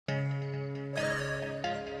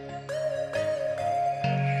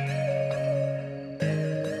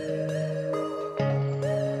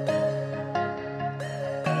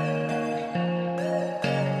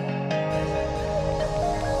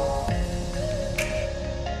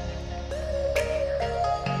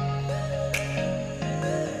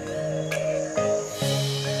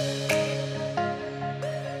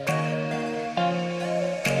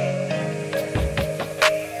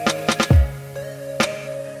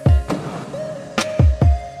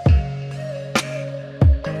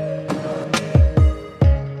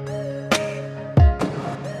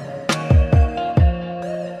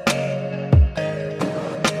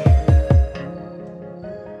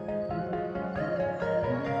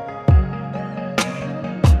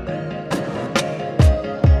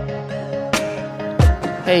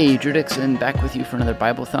Hey, Drew Dixon, back with you for another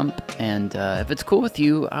Bible Thump, and if it's cool with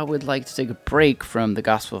you, I would like to take a break from the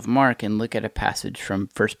Gospel of Mark and look at a passage from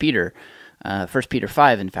 1 Peter, 1 Peter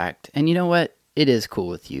 5, in fact. And you know what? It is cool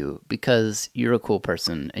with you, because you're a cool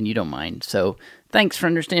person, and you don't mind, so thanks for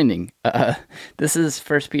understanding. This is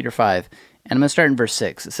 1 Peter 5, and I'm going to start in verse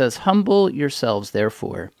 6. It says, "Humble yourselves,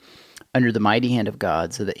 therefore, under the mighty hand of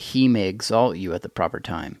God, so that he may exalt you at the proper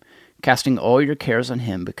time, casting all your cares on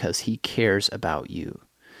him, because he cares about you.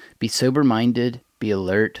 Be sober-minded, be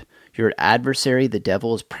alert. Your adversary, the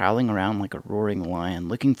devil, is prowling around like a roaring lion,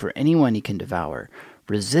 looking for anyone he can devour.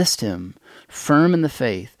 Resist him, firm in the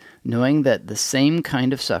faith, knowing that the same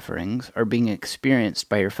kind of sufferings are being experienced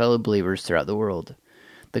by your fellow believers throughout the world.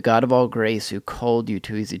 The God of all grace, who called you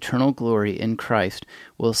to his eternal glory in Christ,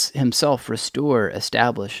 will himself restore,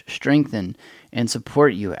 establish, strengthen, and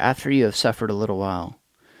support you after you have suffered a little while.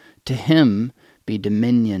 To him be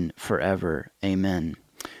dominion forever. Amen.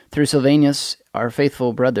 Through Silvanus, our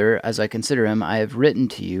faithful brother, as I consider him, I have written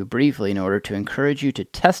to you briefly in order to encourage you to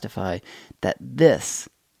testify that this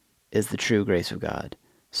is the true grace of God.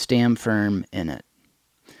 Stand firm in it."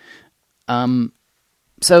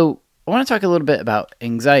 So I want to talk a little bit about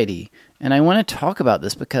anxiety, and I want to talk about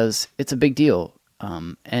this because it's a big deal,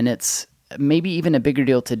 and it's maybe even a bigger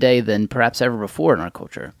deal today than perhaps ever before in our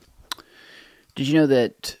culture. Did you know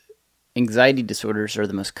that anxiety disorders are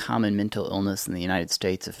the most common mental illness in the United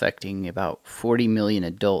States, affecting about 40 million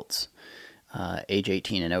adults age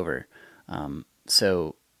 18 and over?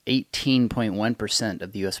 So 18.1%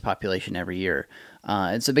 of the U.S. population every year.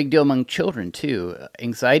 It's a big deal among children, too.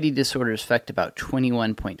 Anxiety disorders affect about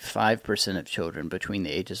 21.5% of children between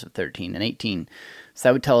the ages of 13 and 18. So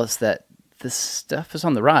that would tell us that this stuff is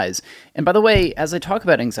on the rise. And by the way, as I talk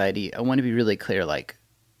about anxiety, I want to be really clear,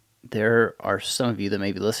 there are some of you that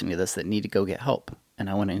may be listening to this that need to go get help, and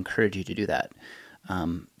I want to encourage you to do that.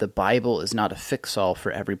 The Bible is not a fix-all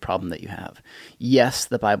for every problem that you have. Yes,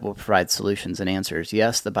 the Bible provides solutions and answers.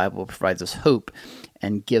 Yes, the Bible provides us hope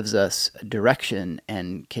and gives us direction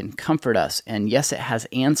and can comfort us. And yes, it has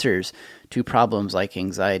answers to problems like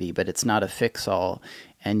anxiety, but it's not a fix-all.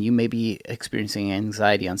 And you may be experiencing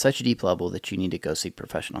anxiety on such a deep level that you need to go seek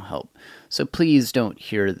professional help. So please don't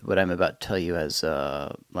hear what I'm about to tell you as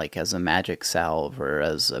a magic salve or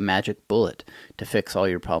as a magic bullet to fix all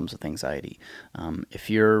your problems with anxiety.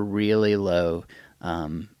 If you're really low,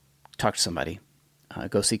 talk to somebody.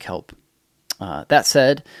 Go seek help. That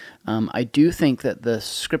said, I do think that the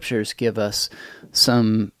scriptures give us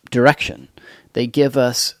some direction. They give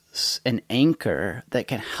us an anchor that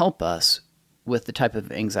can help us with the type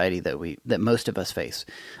of anxiety that most of us face.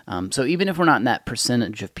 So even if we're not in that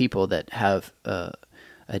percentage of people that have a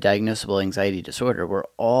diagnosable anxiety disorder, we're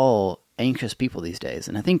all anxious people these days.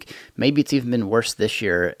 And I think maybe it's even been worse this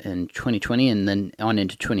year in 2020 and then on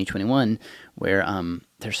into 2021, where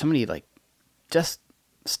there's so many just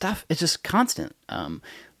stuff. It's just constant.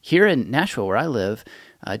 Here in Nashville, where I live,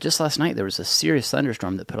 just last night there was a serious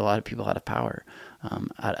thunderstorm that put a lot of people out of power.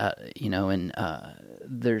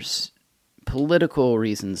 There's political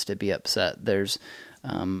reasons to be upset. There's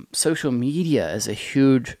social media is a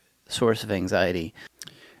huge source of anxiety.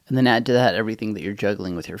 And then add to that everything that you're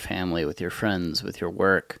juggling with your family, with your friends, with your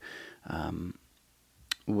work,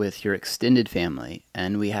 with your extended family.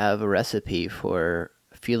 And we have a recipe for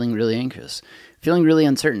feeling really anxious, feeling really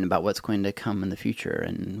uncertain about what's going to come in the future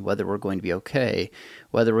and whether we're going to be okay,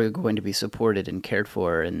 whether we're going to be supported and cared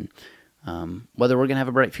for, and whether we're going to have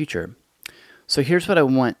a bright future. So here's what I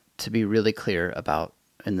want to be really clear about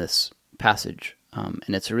in this passage, and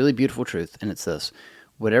it's a really beautiful truth, and it's this: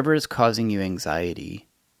 whatever is causing you anxiety,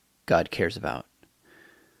 God cares about.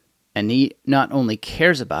 And he not only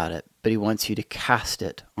cares about it, but he wants you to cast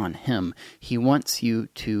it on him. He wants you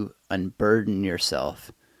to unburden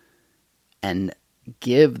yourself and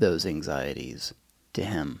give those anxieties to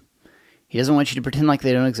him. He doesn't want you to pretend like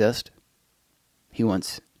they don't exist. He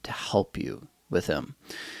wants to help you with them.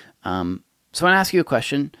 So I want to ask you a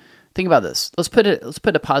question. Think about this. Let's put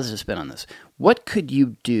a positive spin on this. What could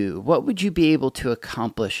you do? What would you be able to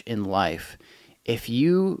accomplish in life if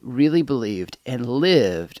you really believed and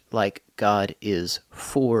lived like God is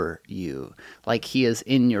for you, like he is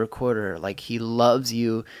in your corner, like he loves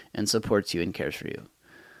you and supports you and cares for you?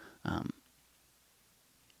 I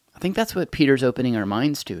think that's what Peter's opening our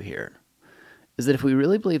minds to here, is that if we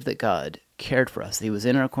really believed that God cared for us, that he was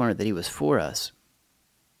in our corner, that he was for us,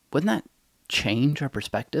 wouldn't that change our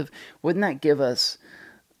perspective? Wouldn't that give us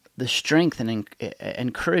the strength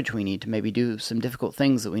and courage we need to maybe do some difficult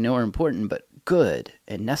things that we know are important but good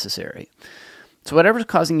and necessary? So whatever's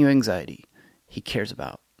causing you anxiety, he cares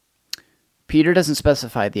about. Peter doesn't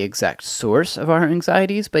specify the exact source of our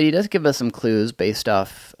anxieties, but he does give us some clues based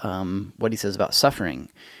off what he says about suffering,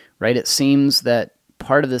 right? It seems that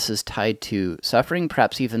part of this is tied to suffering,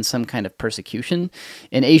 perhaps even some kind of persecution.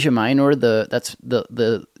 In Asia Minor,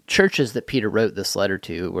 the churches that Peter wrote this letter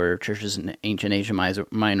to were churches in ancient Asia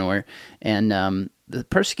Minor, and the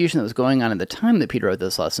persecution that was going on at the time that Peter wrote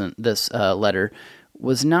this letter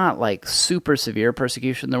was not like super severe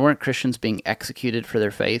persecution. There weren't Christians being executed for their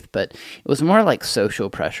faith, but it was more like social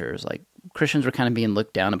pressures. Like Christians were kind of being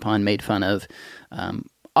looked down upon, made fun of,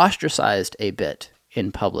 ostracized a bit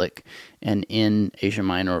in public and in Asia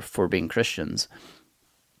Minor for being Christians.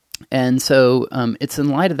 And so it's in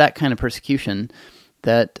light of that kind of persecution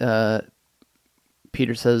that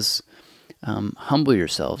Peter says, humble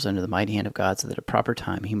yourselves under the mighty hand of God so that at a proper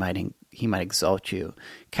time he might exalt you,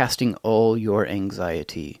 casting all your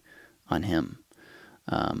anxiety on him.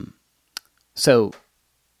 So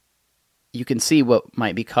you can see what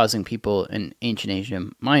might be causing people in ancient Asia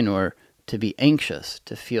Minor to be anxious,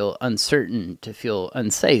 to feel uncertain, to feel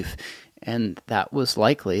unsafe. And that was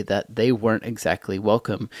likely that they weren't exactly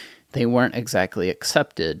welcome. They weren't exactly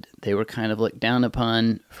accepted. They were kind of looked down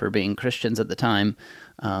upon for being Christians at the time.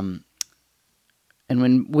 And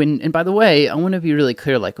by the way, I want to be really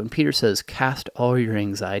clear, like when Peter says, cast all your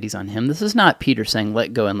anxieties on him, this is not Peter saying,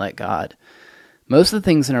 let go and let God. Most of the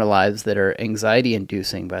things in our lives that are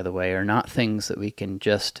anxiety-inducing, by the way, are not things that we can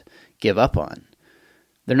just give up on.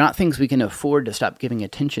 They're not things we can afford to stop giving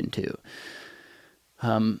attention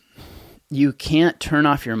to. You can't turn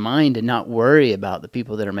off your mind and not worry about the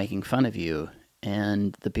people that are making fun of you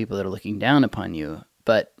and the people that are looking down upon you.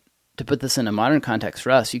 But to put this in a modern context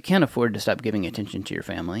for us, you can't afford to stop giving attention to your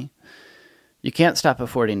family. You can't stop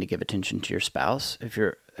affording to give attention to your spouse. If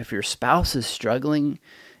your spouse is struggling,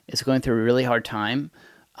 is going through a really hard time,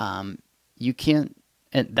 you can't,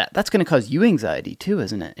 and that's going to cause you anxiety too,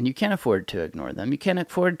 isn't it? And you can't afford to ignore them. You can't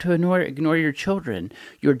afford to ignore your children,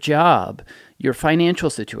 your job, your financial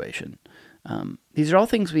situation. These are all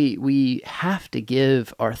things we have to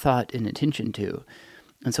give our thought and attention to.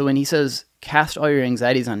 And so when he says, cast all your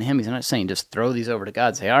anxieties on him, he's not saying just throw these over to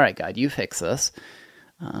God, say, all right, God, you fix this.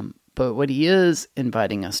 But what he is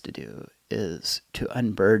inviting us to do is to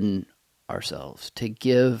unburden ourselves, to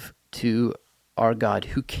give to our God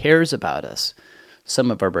who cares about us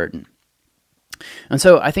some of our burden. And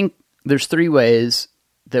so I think there's 3 ways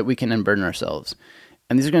that we can unburden ourselves.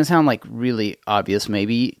 And these are going to sound like really obvious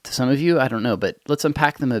maybe to some of you, I don't know, but let's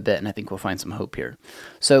unpack them a bit and I think we'll find some hope here.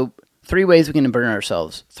 So 3 ways we can unburden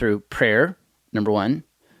ourselves: through prayer, number 1,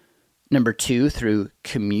 number 2, through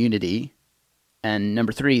community, and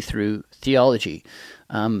number 3, through theology.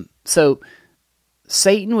 So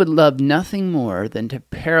Satan would love nothing more than to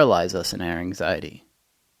paralyze us in our anxiety.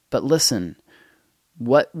 But listen,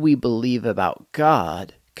 what we believe about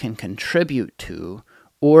God can contribute to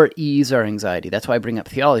or ease our anxiety. That's why I bring up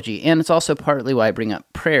theology, and it's also partly why I bring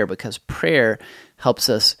up prayer, because prayer helps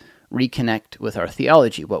us reconnect with our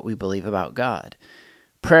theology, what we believe about God.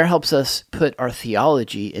 Prayer helps us put our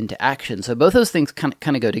theology into action. So both those things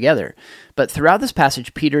kind of go together. But throughout this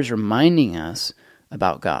passage, Peter's reminding us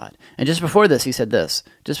about God. And just before this, he said this.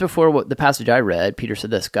 Just before the passage I read, Peter said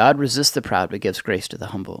this: God resists the proud but gives grace to the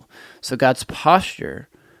humble. So God's posture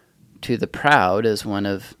to the proud is one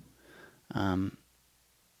of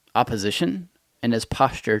opposition, and his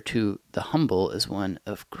posture to the humble is one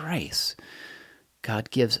of grace.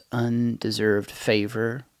 God gives undeserved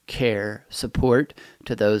favor, care, support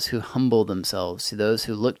to those who humble themselves, to those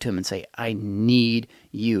who look to him and say, I need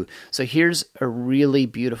you. So here's a really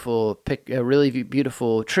beautiful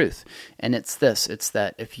truth. And it's this: it's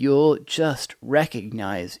that if you'll just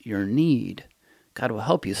recognize your need, God will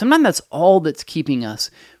help you. Sometimes that's all that's keeping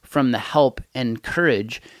us from the help and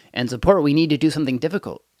courage and support we need to do something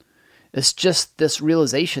difficult. It's just this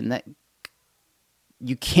realization that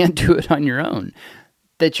you can't do it on your own,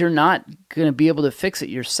 that you're not going to be able to fix it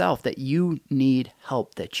yourself, that you need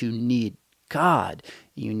help, that you need God,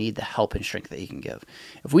 you need the help and strength that he can give.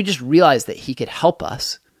 If we just realize that he could help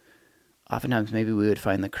us, oftentimes maybe we would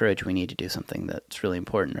find the courage we need to do something that's really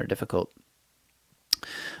important or difficult.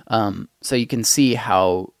 So you can see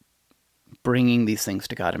how bringing these things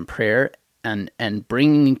to God in prayer and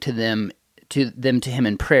bringing to him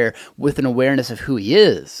in prayer with an awareness of who he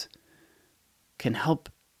is can help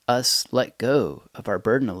us let go of our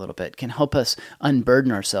burden a little bit, can help us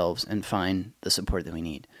unburden ourselves and find the support that we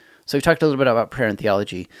need. So we talked a little bit about prayer and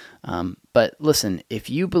theology, but listen, if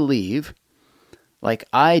you believe, like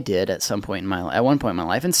I did at one point in my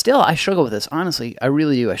life, and still I struggle with this, honestly, I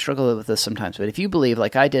really do, I struggle with this sometimes, but if you believe,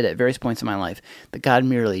 like I did at various points in my life, that God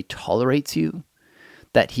merely tolerates you,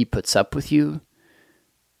 that he puts up with you,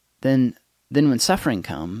 then when suffering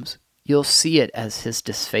comes, you'll see it as his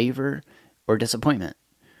disfavor or disappointment.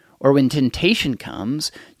 Or when temptation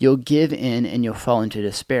comes, you'll give in and you'll fall into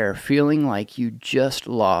despair, feeling like you just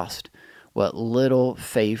lost what little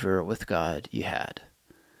favor with God you had.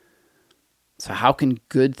 So how can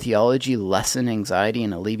good theology lessen anxiety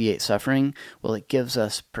and alleviate suffering? Well, it gives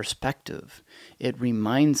us perspective. It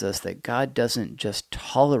reminds us that God doesn't just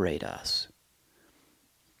tolerate us.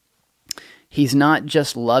 He's not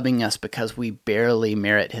just loving us because we barely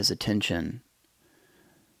merit his attention.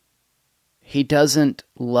 He doesn't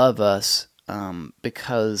love us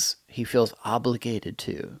because he feels obligated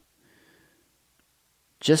to.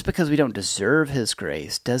 Just because we don't deserve his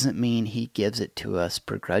grace doesn't mean he gives it to us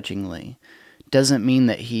begrudgingly. Doesn't mean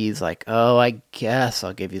that he's like, oh, I guess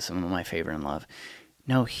I'll give you some of my favor and love.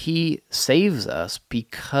 No, he saves us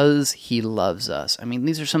because he loves us. I mean,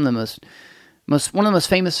 these are some of the one of the most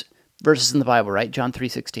famous verses in the Bible, right? John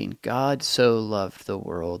 3:16. God so loved the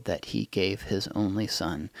world that he gave his only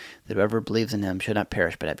son, that whoever believes in him should not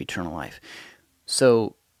perish but have eternal life.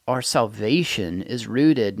 So our salvation is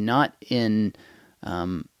rooted not in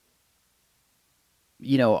our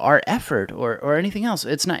effort or anything else.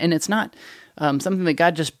 It's not something that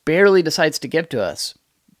God just barely decides to give to us.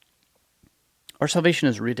 Our salvation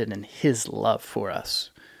is rooted in his love for us.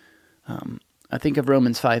 I think of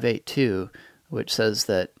Romans 5:8 too, which says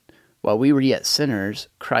that while we were yet sinners,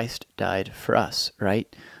 Christ died for us,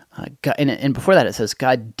 right? And before that it says,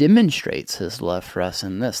 God demonstrates his love for us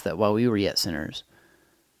in this, that while we were yet sinners,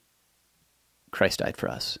 Christ died for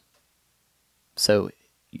us. So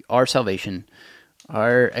our salvation,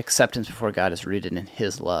 our acceptance before God is rooted in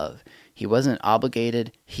his love. He wasn't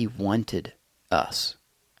obligated, he wanted us.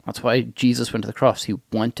 That's why Jesus went to the cross. He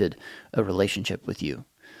wanted a relationship with you.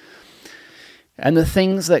 And the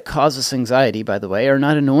things that cause us anxiety, by the way, are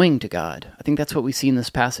not annoying to God. I think that's what we see in this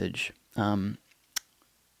passage. Have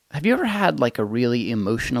you ever had like a really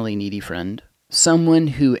emotionally needy friend? Someone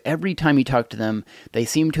who every time you talk to them, they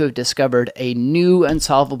seem to have discovered a new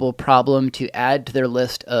unsolvable problem to add to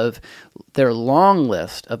their long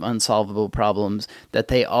list of unsolvable problems that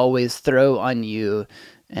they always throw on you.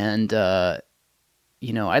 And,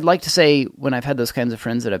 I'd like to say when I've had those kinds of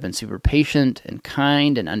friends that I've been super patient and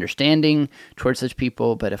kind and understanding towards such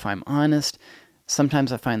people, but if I'm honest,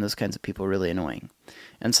 sometimes I find those kinds of people really annoying.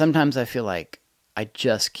 And sometimes I feel like I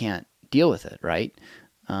just can't deal with it, right?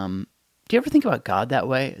 Do you ever think about God that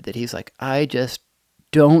way? That he's like,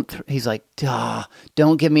 he's like,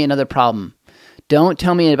 don't give me another problem. Don't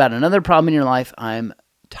tell me about another problem in your life. I'm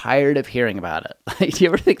tired of hearing about it. Like, do you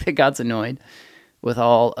ever think that God's annoyed with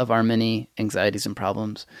all of our many anxieties and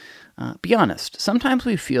problems? Be honest. Sometimes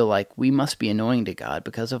we feel like we must be annoying to God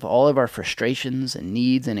because of all of our frustrations and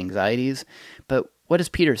needs and anxieties. But what does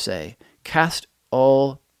Peter say? Cast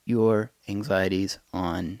all your anxieties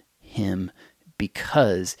on him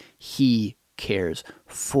because he cares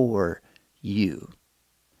for you.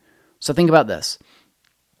 So think about this.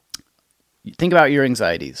 Think about your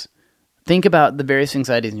anxieties. Think about the various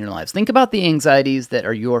anxieties in your lives. Think about the anxieties that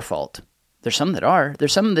are your fault. There's some that are.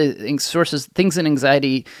 There's some of the things in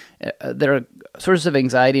anxiety that are sources of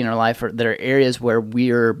anxiety in our life that are areas where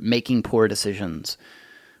we're making poor decisions,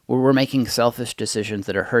 where we're making selfish decisions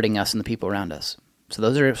that are hurting us and the people around us. So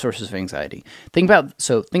those are sources of anxiety. Think about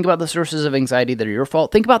the sources of anxiety that are your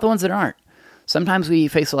fault. Think about the ones that aren't. Sometimes we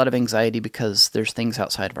face a lot of anxiety because there's things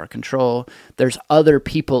outside of our control. There's other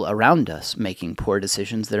people around us making poor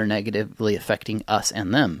decisions that are negatively affecting us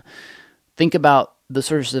and them. Think about the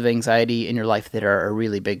sources of anxiety in your life that are a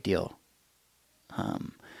really big deal.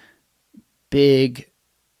 Big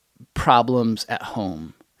problems at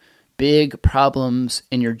home. Big problems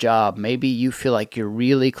in your job. Maybe you feel like you're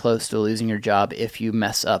really close to losing your job if you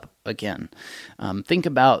mess up again. Think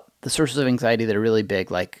about the sources of anxiety that are really big,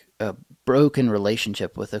 like a broken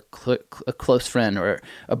relationship with a close friend, or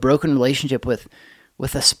a broken relationship with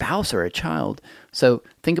a spouse or a child. So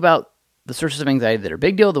think about the sources of anxiety that are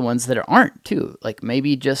big deal, the ones that aren't too. Like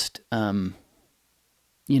maybe just, you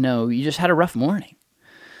just had a rough morning.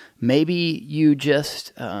 Maybe you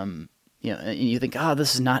just, you think,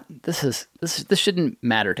 this shouldn't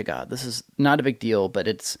matter to God. This is not a big deal,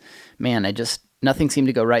 but nothing seemed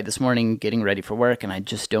to go right this morning getting ready for work, and I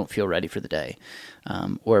just don't feel ready for the day.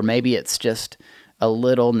 Or maybe it's just a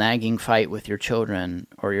little nagging fight with your children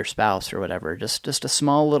or your spouse or whatever, just a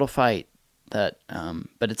small little fight but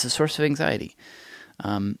it's a source of anxiety.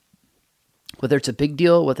 Whether it's a big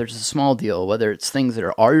deal, whether it's a small deal, whether it's things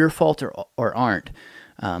that are your fault or aren't,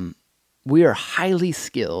 we are highly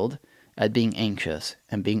skilled at being anxious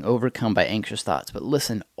and being overcome by anxious thoughts. But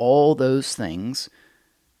listen, all those things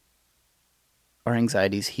are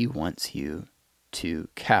anxieties he wants you to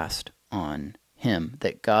cast on him,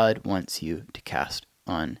 that God wants you to cast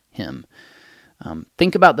on him.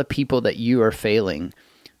 Think about the people that you are failing.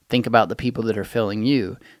 Think about the people that are failing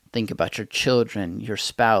you. Think about your children, your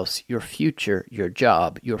spouse, your future, your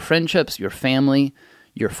job, your friendships, your family,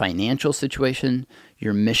 your financial situation,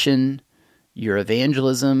 your mission, your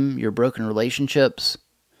evangelism, your broken relationships,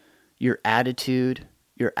 your attitude,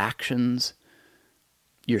 your actions,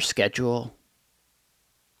 your schedule.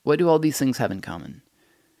 What do all these things have in common?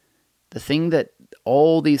 The thing that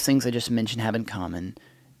all these things I just mentioned have in common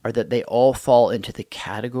are that they all fall into the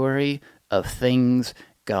category of things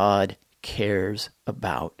God cares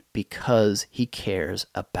about because he cares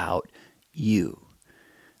about you.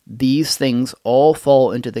 These things all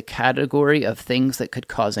fall into the category of things that could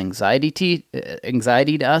cause anxiety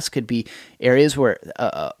to us, could be areas where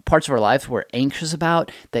parts of our lives we're anxious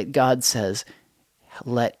about, that God says,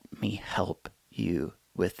 let me help you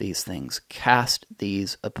with these things. Cast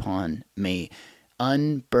these upon me.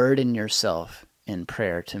 Unburden yourself in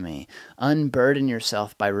prayer to me. Unburden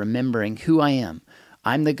yourself by remembering who I am.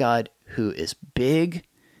 I'm the God who is big,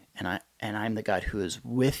 and I'm the God who is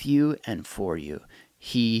with you and for you.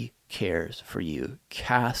 He cares for you.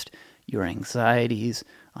 Cast your anxieties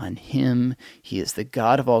on him. He is the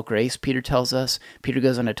God of all grace, Peter tells us. Peter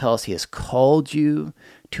goes on to tell us he has called you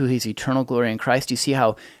to his eternal glory in Christ. You see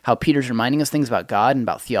how Peter's reminding us things about God and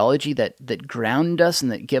about theology that ground us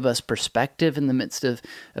and that give us perspective in the midst of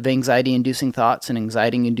anxiety-inducing thoughts and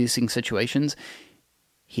anxiety-inducing situations.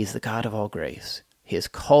 He's the God of all grace. He has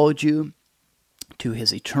called you to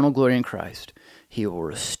his eternal glory in Christ. He will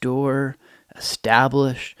restore,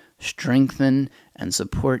 establish, strengthen, and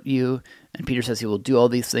support you. And Peter says he will do all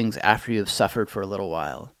these things after you have suffered for a little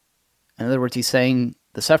while. In other words, he's saying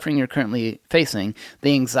the suffering you're currently facing,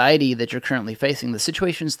 the anxiety that you're currently facing, the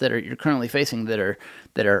situations that you're currently facing that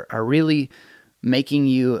are really making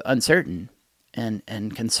you uncertain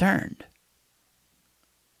and concerned,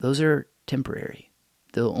 those are temporary.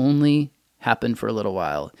 They'll only happen for a little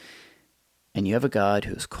while. And you have a God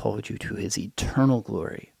who has called you to his eternal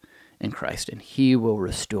glory in Christ, and he will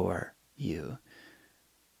restore you.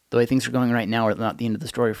 The way things are going right now are not the end of the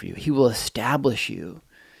story for you. He will establish you.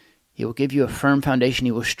 He will give you a firm foundation.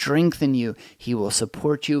 He will strengthen you. He will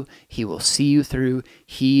support you. He will see you through.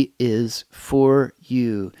 He is for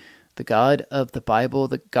you. The God of the Bible,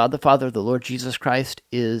 the God the Father, the Lord Jesus Christ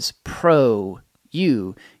is pro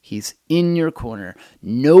you. He's in your corner.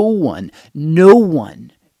 No one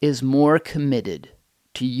is more committed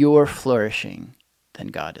to your flourishing than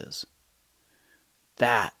God is.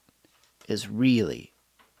 That is really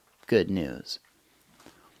good news.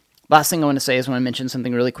 Last thing I want to say is I want to mention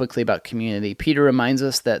something really quickly about community. Peter reminds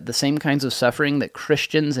us that the same kinds of suffering that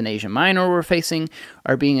Christians in Asia Minor were facing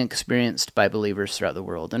are being experienced by believers throughout the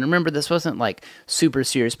world. And remember, this wasn't like super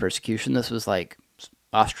serious persecution. This was like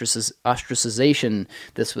ostracization.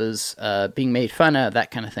 This was being made fun of, that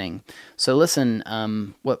kind of thing. So listen,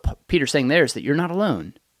 what Peter's saying there is that you're not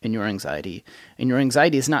alone in your anxiety, and your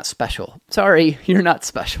anxiety is not special. Sorry, you're not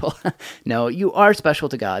special. No, you are special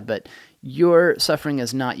to God, but your suffering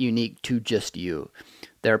is not unique to just you.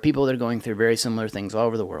 There are people that are going through very similar things all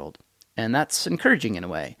over the world, and that's encouraging in a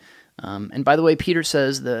way. And by the way, Peter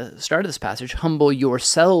says, the start of this passage, humble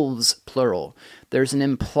yourselves, plural. There's an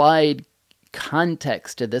implied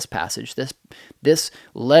context to this passage. This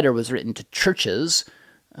letter was written to churches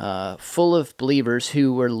full of believers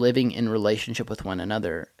who were living in relationship with one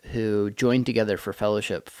another, who joined together for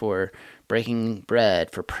fellowship, for breaking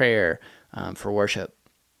bread, for prayer, for worship.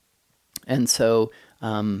 And so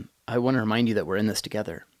I want to remind you that we're in this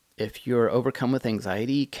together. If you're overcome with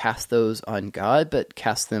anxiety, cast those on God, but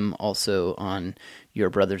cast them also on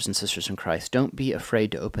your brothers and sisters in Christ. Don't be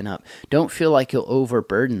afraid to open up. Don't feel like you'll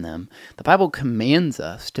overburden them. The Bible commands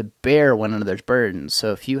us to bear one another's burdens.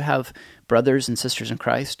 So if you have brothers and sisters in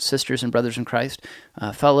Christ, sisters and brothers in Christ,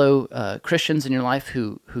 fellow Christians in your life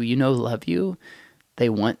who you know love you,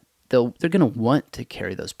 they're going to want to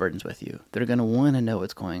carry those burdens with you. They're going to want to know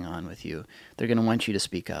what's going on with you. They're going to want you to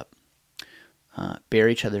speak up. Bear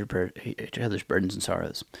each other's burdens and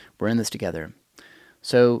sorrows. We're in this together.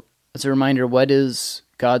 So, as a reminder, what is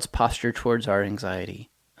God's posture towards our anxiety?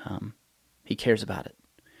 He cares about it.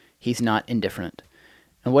 He's not indifferent.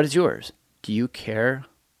 And what is yours? Do you care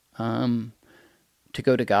to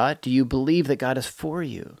go to God? Do you believe that God is for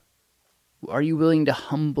you? Are you willing to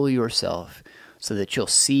humble yourself so that you'll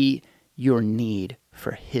see your need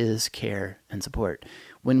for his care and support?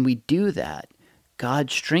 When we do that, God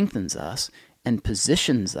strengthens us and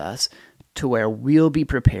positions us to where we'll be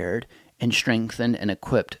prepared and strengthened and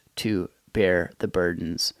equipped to bear the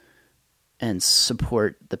burdens and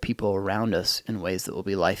support the people around us in ways that will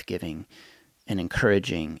be life-giving and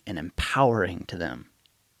encouraging and empowering to them.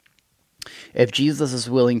 If Jesus is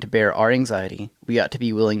willing to bear our anxiety, we ought to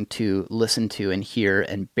be willing to listen to and hear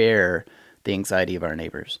and bear the anxiety of our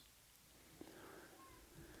neighbors.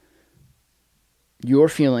 Your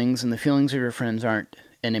feelings and the feelings of your friends aren't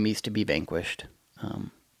enemies to be vanquished.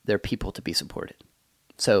 They're people to be supported.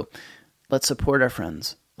 So let's support our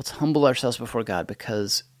friends. Let's humble ourselves before God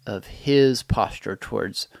because of his posture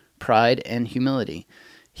towards pride and humility.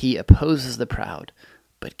 He opposes the proud,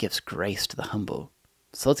 but gives grace to the humble.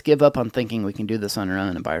 So let's give up on thinking we can do this on our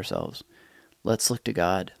own and by ourselves. Let's look to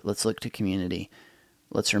God. Let's look to community.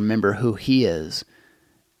 Let's remember who he is.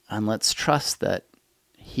 And let's trust that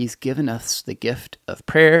he's given us the gift of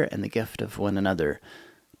prayer and the gift of one another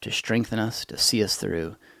to strengthen us, to see us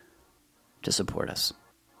through, to support us.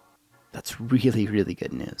 That's really, really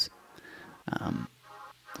good news.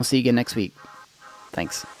 We'll see you again next week.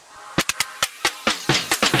 Thanks.